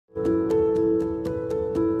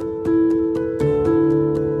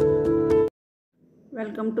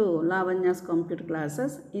welcome to Lavanya's computer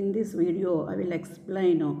classes. In this video, I will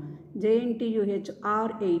explain Jntuh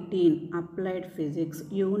R18 Applied Physics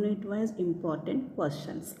Unit-wise important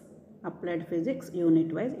questions. Applied Physics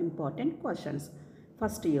Unit-wise important questions.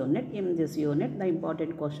 First unit, in this unit, the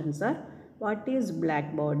important questions are: what is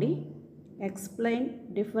black body?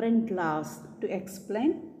 Explain different laws to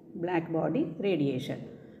explain black body radiation.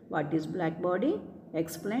 What is black body?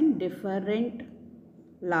 Explain different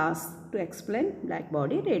laws to explain black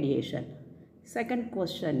body radiation. Second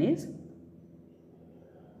question is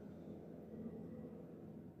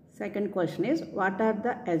what are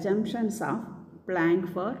the assumptions of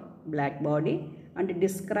Planck for black body and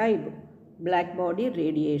describe black body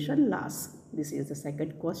radiation laws. This is the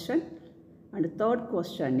second question. And the third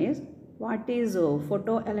question is what is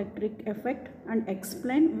photoelectric effect and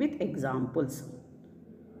explain with examples.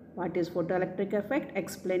 What is photoelectric effect?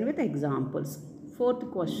 Explain with examples.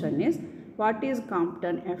 Fourth question is what is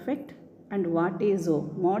Compton effect and what is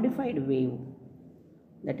modified wave?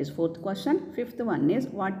 That is fourth question. Fifth one is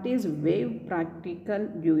what is wave practical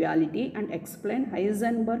duality and explain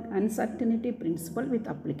Heisenberg uncertainty principle with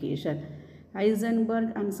application.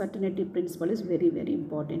 Heisenberg uncertainty principle is very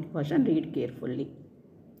important question. Read carefully.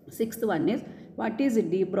 Sixth one is what is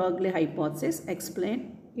de Broglie hypothesis?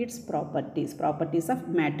 Explain its properties of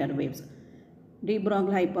matter waves. De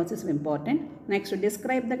Broglie hypothesis is important. Next,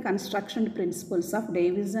 describe the construction principles of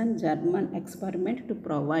Davison-German experiment to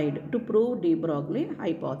prove de Broglie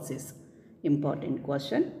hypothesis. Important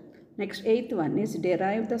question. Next, eighth one is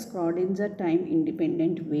derive the Schrödinger time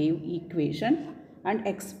independent wave equation and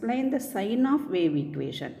explain the sign of wave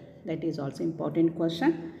equation. That is also important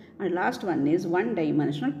question. And last one is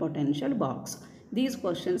one-dimensional potential box. These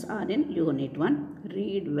questions are in Unit 1.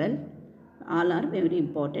 Read well. All are very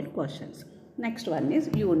important questions. Next one is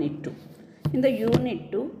Unit 2. In the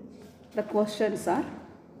Unit 2, the questions are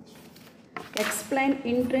explain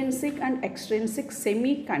intrinsic and extrinsic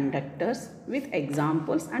semiconductors with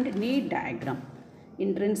examples and need diagram.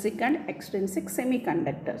 Intrinsic and extrinsic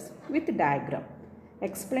semiconductors with diagram.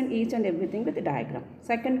 Explain each and everything with diagram.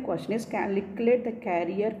 Second question is calculate the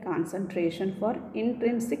carrier concentration for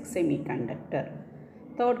intrinsic semiconductor.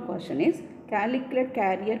 Third question is calculate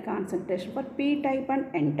carrier concentration for p-type and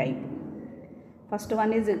n-type. First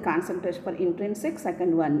one is concentration for intrinsic,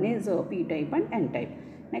 second one is p-type and n-type.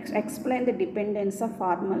 Next, explain the dependence of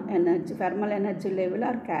thermal energy level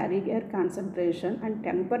or carrier concentration and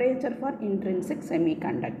temperature for intrinsic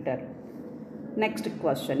semiconductor. Next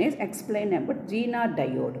question is explain about Jntuh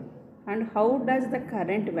diode and how does the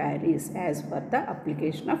current varies as per the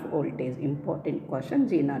application of voltage. Important question,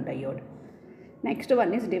 Jntuh diode. Next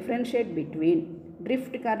one is differentiate between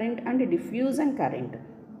drift current and diffusion current.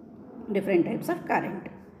 Different types of current.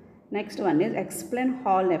 Next one is explain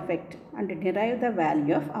Hall effect and derive the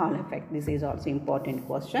value of Hall effect. This is also important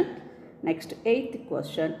question. Next, eighth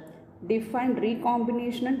question, define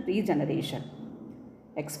recombination and regeneration.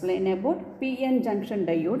 Explain about PN junction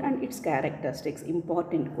diode and its characteristics.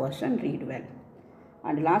 Important question, read well.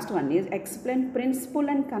 And last one is explain principle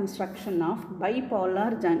and construction of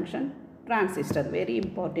bipolar junction transistor. Very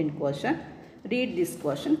important question. Read this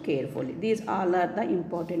question carefully. These all are the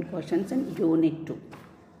important questions in Unit 2.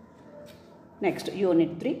 Next,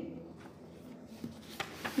 Unit 3.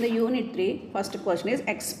 The Unit 3, first question is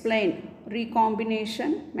explain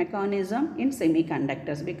recombination mechanism in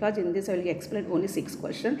semiconductors. Because in this I will explain only 6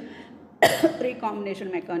 questions.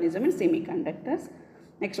 Recombination mechanism in semiconductors.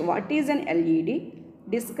 Next, what is an LED?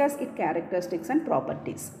 Discuss its characteristics and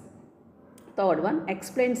properties. Third one,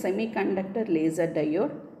 explain semiconductor laser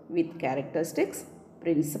diode with characteristics,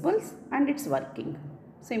 principles and its working.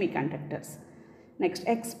 Semiconductors. Next,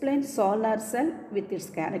 explain solar cell with its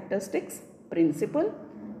characteristics, principle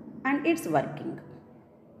and its working.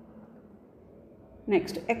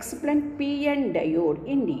 Next, explain PN diode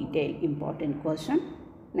in detail. Important question.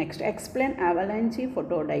 Next, explain avalanche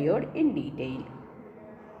photodiode in detail.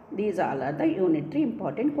 These all are the Unit 3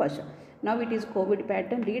 important questions. Now it is COVID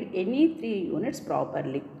pattern. Read any 3 units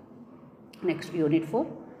properly. Next, Unit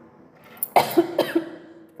 4.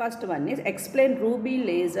 First one is explain Ruby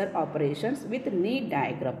laser operations with need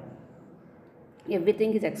diagram.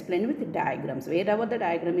 Everything is explained with diagrams. Wherever the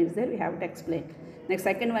diagram is there, we have to explain. Next,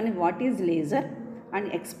 second one is what is laser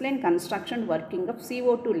and explain construction working of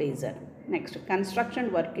CO2 laser. Next,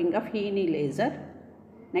 construction working of Heine laser.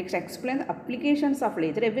 Next, explain the applications of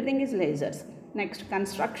laser. Everything is lasers. Next,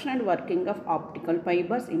 construction and working of optical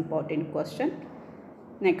fibers. Important question.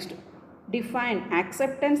 Next, define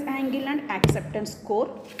acceptance angle and acceptance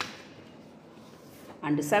core.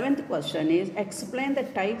 And the seventh question is explain the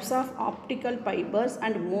types of optical fibers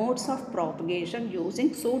and modes of propagation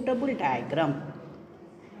using suitable diagram.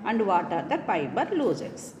 And what are the fiber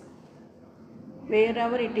losses?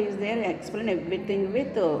 Wherever it is there, explain everything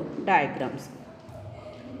with diagrams.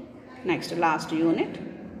 Next, last unit.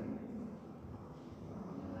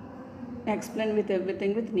 Explain with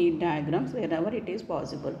everything with neat diagrams wherever it is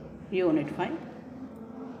possible. Unit 5.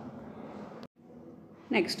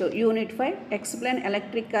 Next, Unit 5. Explain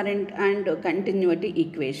electric current and continuity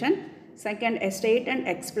equation. Second, state and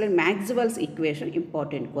explain Maxwell's equation.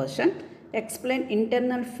 Important question. Explain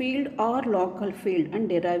internal field or local field and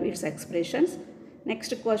derive its expressions.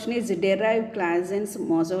 Next question is derive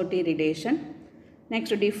Clausen-Mozarti relation. Next,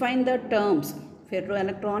 define the terms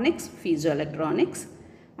ferroelectronics, piezoelectronics,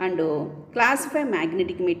 and classify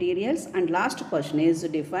magnetic materials. And last question is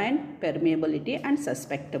define permeability and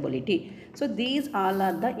susceptibility. So these all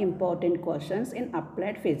are the important questions in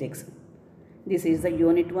applied physics. This is the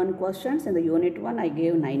unit 1 questions. In the unit 1 I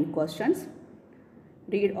gave 9 questions.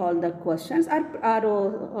 Read all the questions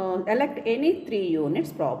or elect any 3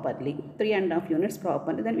 units properly, 3.5 units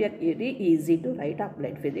properly, then we are very easy to write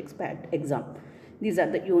applied physics exam. These are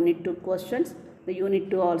the unit 2 questions. The unit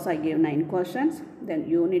 2 also I gave 9 questions. Then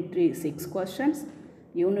unit 3 6 questions.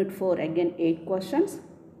 Unit 4 again 8 questions.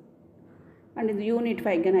 And in the unit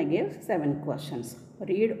 5 again I gave 7 questions.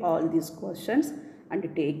 Read all these questions and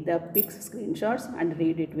take the pics, screenshots and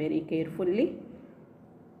read it very carefully.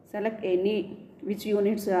 Select any which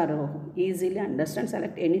units are easily understand.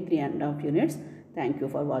 Select any 3.5 units. Thank you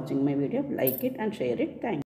for watching my video. Like it and share it. Thank you.